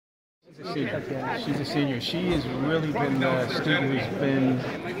She's a senior. She has really been the student who's been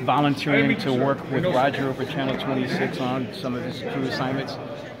volunteering to work with Roger over Channel 26 on some of his crew assignments.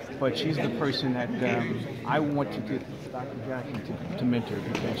 But she's the person that I want to get Dr. Jackie to mentor,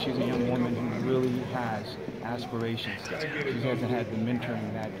 because she's a young woman who really has aspirations. She hasn't had the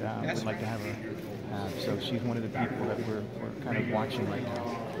mentoring that we'd like to have her. So she's one of the people that we're kind of watching right now.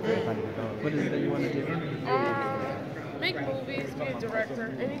 What is it that you want to do? Make movies, be a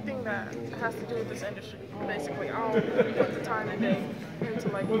director, anything that has to do with this industry. Basically, I'll put the time and day into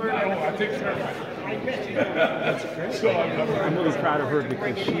like learning. I'm really proud of her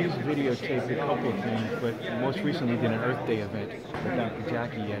because she's videotaped a couple of things, but most recently did an Earth Day event with Dr.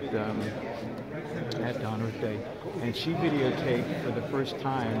 Jackie at on Earth Day, and she videotaped for the first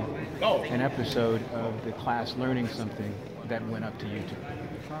time an episode of the class learning something that went up to YouTube.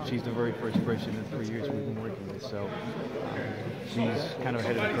 She's the very first person in 3 years we've been working with, so she's kind of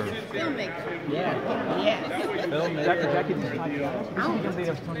ahead of the curve. Filmmaker. Yeah. Filmmaker. Dr. Jackie, this is my class. This is the young lady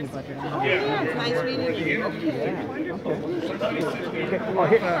I was telling you about. Oh, yeah. It's nice meeting you.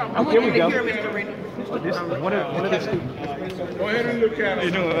 Okay. Oh, here we go. Here, Mr. Reno. This is one of the students. Go ahead and look at it. How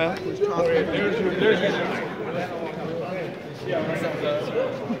you doing, man?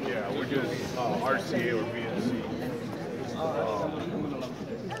 Yeah, we're just RCA or VNC.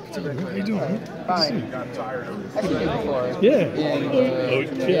 How you doing? Fine. Got tired of it. Yeah.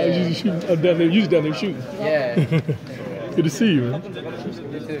 Yeah, I usually shoot. I'm down there. Usually down there shooting. Yeah. Good to see you, man. You too.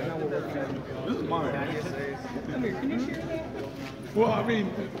 This is mine. Well, I mean,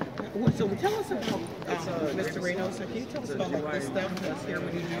 So tell us about Mr. Reno. So can you tell us about like this stuff that's here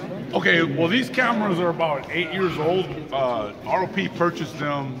when you do? okay, well, these cameras are about 8 years old. ROP purchased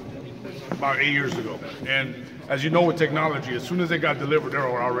them about 8 years ago. And as you know with technology, as soon as they got delivered, they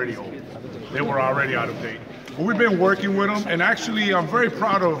were already old. They were already out of date. But we've been working with them, and actually I'm very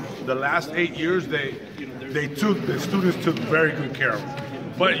proud of the last 8 years. The students took very good care of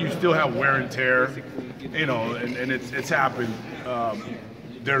them. But you still have wear and tear, you know, and it's happened.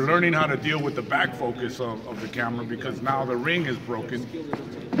 They're learning how to deal with the back focus of the camera because now the ring is broken.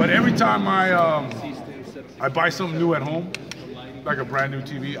 But every time I buy something new at home, like a brand new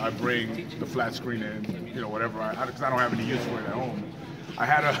TV, I bring the flat screen in, you know, whatever, because I don't have any use for it at home. I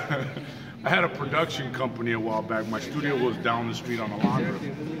had a production company a while back. My studio was down the street on Alondra.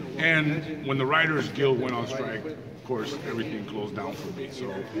 And when the Writers Guild went on strike, of course, everything closed down for me.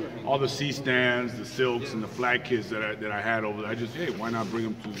 So all the C-stands, the silks, and the flag kits that I had over there, I just, hey, why not bring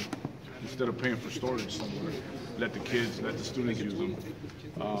them to, instead of paying for storage somewhere, let the students use them.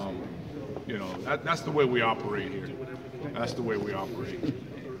 You know, that's the way we operate here. That's the way we operate.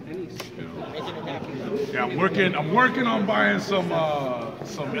 You know. Yeah, I'm working on buying some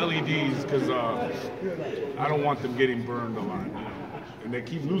LEDs because I don't want them getting burned a lot. And they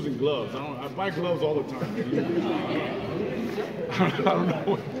keep losing gloves. I buy gloves all the time.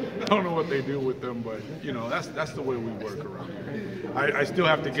 I don't know what they do with them, but you know, that's the way we work around here. I still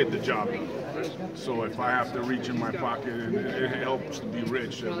have to get the job done. So if I have to reach in my pocket, and it helps to be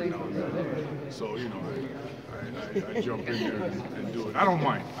rich every now and then. So you know, I jump in there and do it. I don't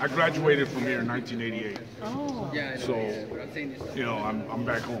mind. I graduated from here in 1988. Oh. So you know, I'm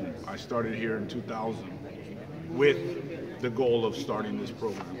back home. I started here in 2000 with the goal of starting this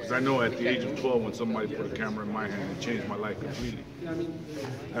program. Because I know at the age of 12, when somebody put a camera in my hand, it changed my life completely.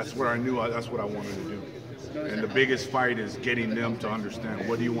 That's where I knew that's what I wanted to do. And the biggest fight is getting them to understand,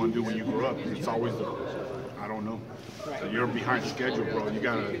 what do you want to do when you grow up? It's always I don't know. So you're behind schedule, bro.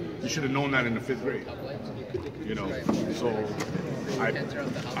 You should have known that in the 5th grade. You know, so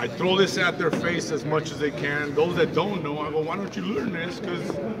I throw this at their face as much as they can. Those that don't know, I go, why don't you learn this? Because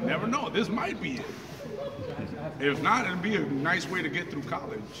you never know, this might be it. If not, it'd be a nice way to get through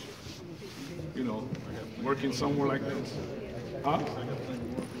college. You know, working somewhere like this. Huh?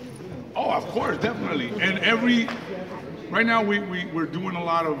 Oh, of course, definitely. And right now we're doing a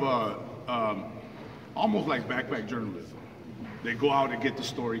lot of almost like backpack journalism. They go out and get the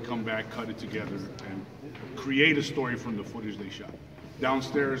story, come back, cut it together, and create a story from the footage they shot.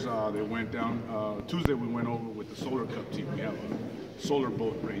 Downstairs, they went down, Tuesday we went over with the Solar Cup team. We have a solar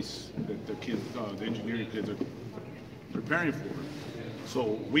boat race that the kids, the engineering kids are preparing for.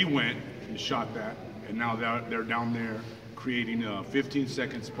 So we went and shot that, and now they're down there creating a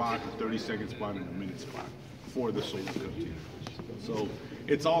 15-second spot, a 30-second spot, and a minute spot for the Solar Cup team. So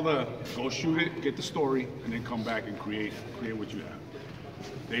it's all the go shoot it, get the story, and then come back and create what you have.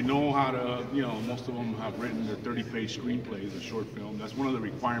 They know how to, you know, most of them have written their 30-page screenplays, a short film. That's one of the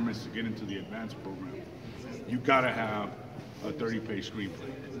requirements to get into the advanced program. You gotta have a 30-page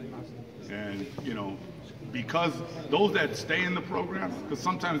screenplay. And, you know, because those that stay in the program, because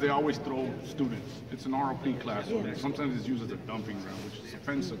sometimes they always throw students. It's an ROP classroom. Sometimes it's used as a dumping ground, which is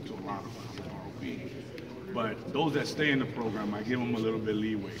offensive to a lot of ROP. But those that stay in the program, I give them a little bit of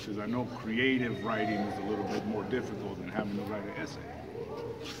leeway, because I know creative writing is a little bit more difficult than having to write an essay.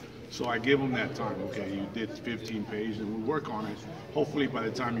 So I give them that time. Okay, you did 15 pages, and we'll work on it. Hopefully by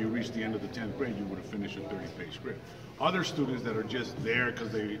the time you reach the end of the 10th grade, you would have finished a 30-page script. Other students that are just there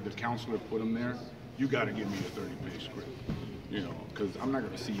because the counselor put them there, you got to give me a 30-page script, you know, because I'm not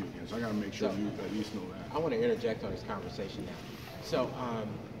going to see you again, so I got to make sure you at least know that. I want to interject on this conversation now. So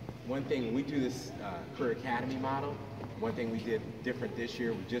one thing, we do this Career Academy model. One thing we did different this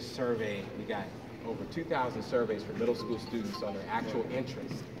year, we just surveyed, we got over 2,000 surveys for middle school students on their actual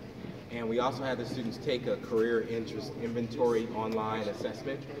interest. And we also had the students take a career interest inventory online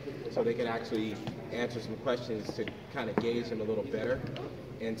assessment, so they could actually answer some questions to kind of gauge them a little better.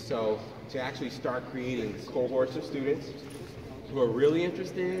 And so to actually start creating cohorts of students who are really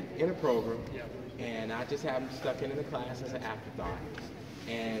interested in a program and not just have them stuck in the class as an afterthought,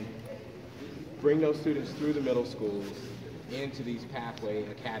 and bring those students through the middle schools into these pathway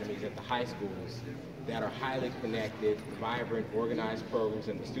academies at the high schools that are highly connected, vibrant, organized programs,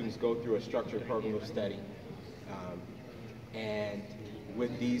 and the students go through a structured program of study. And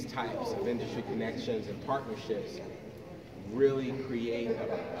with these types of industry connections and partnerships, really create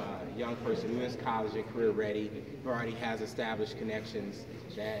a young person who is college and career ready, who already has established connections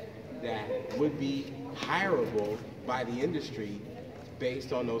that would be hireable by the industry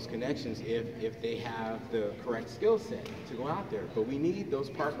based on those connections if they have the correct skill set to go out there. But we need those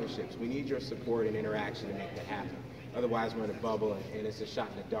partnerships. We need your support and interaction to make that happen. Otherwise, we're in a bubble, and it's a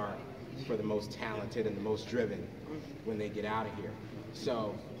shot in the dark for the most talented and the most driven when they get out of here.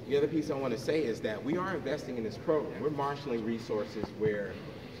 So the other piece I want to say is that we are investing in this program. We're marshaling resources where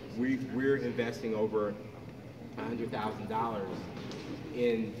we're investing over $100,000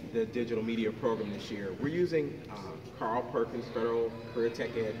 in the digital media program this year. We're using Carl Perkins Federal Career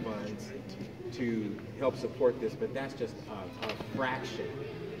Tech Ed funds to help support this, but that's just a fraction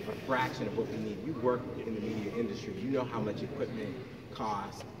of what we need. You work in the media industry, you know how much equipment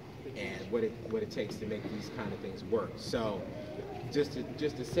costs and what it takes to make these kind of things work. So just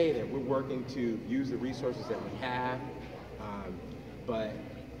to say that we're working to use the resources that we have, but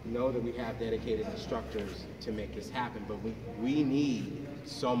know that we have dedicated instructors to make this happen. But we need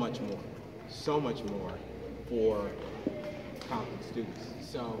so much more for competent students.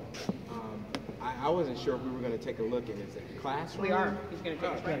 So I wasn't sure if we were going to take a look at his classroom. We are. He's going to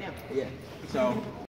take us right now. Yeah. So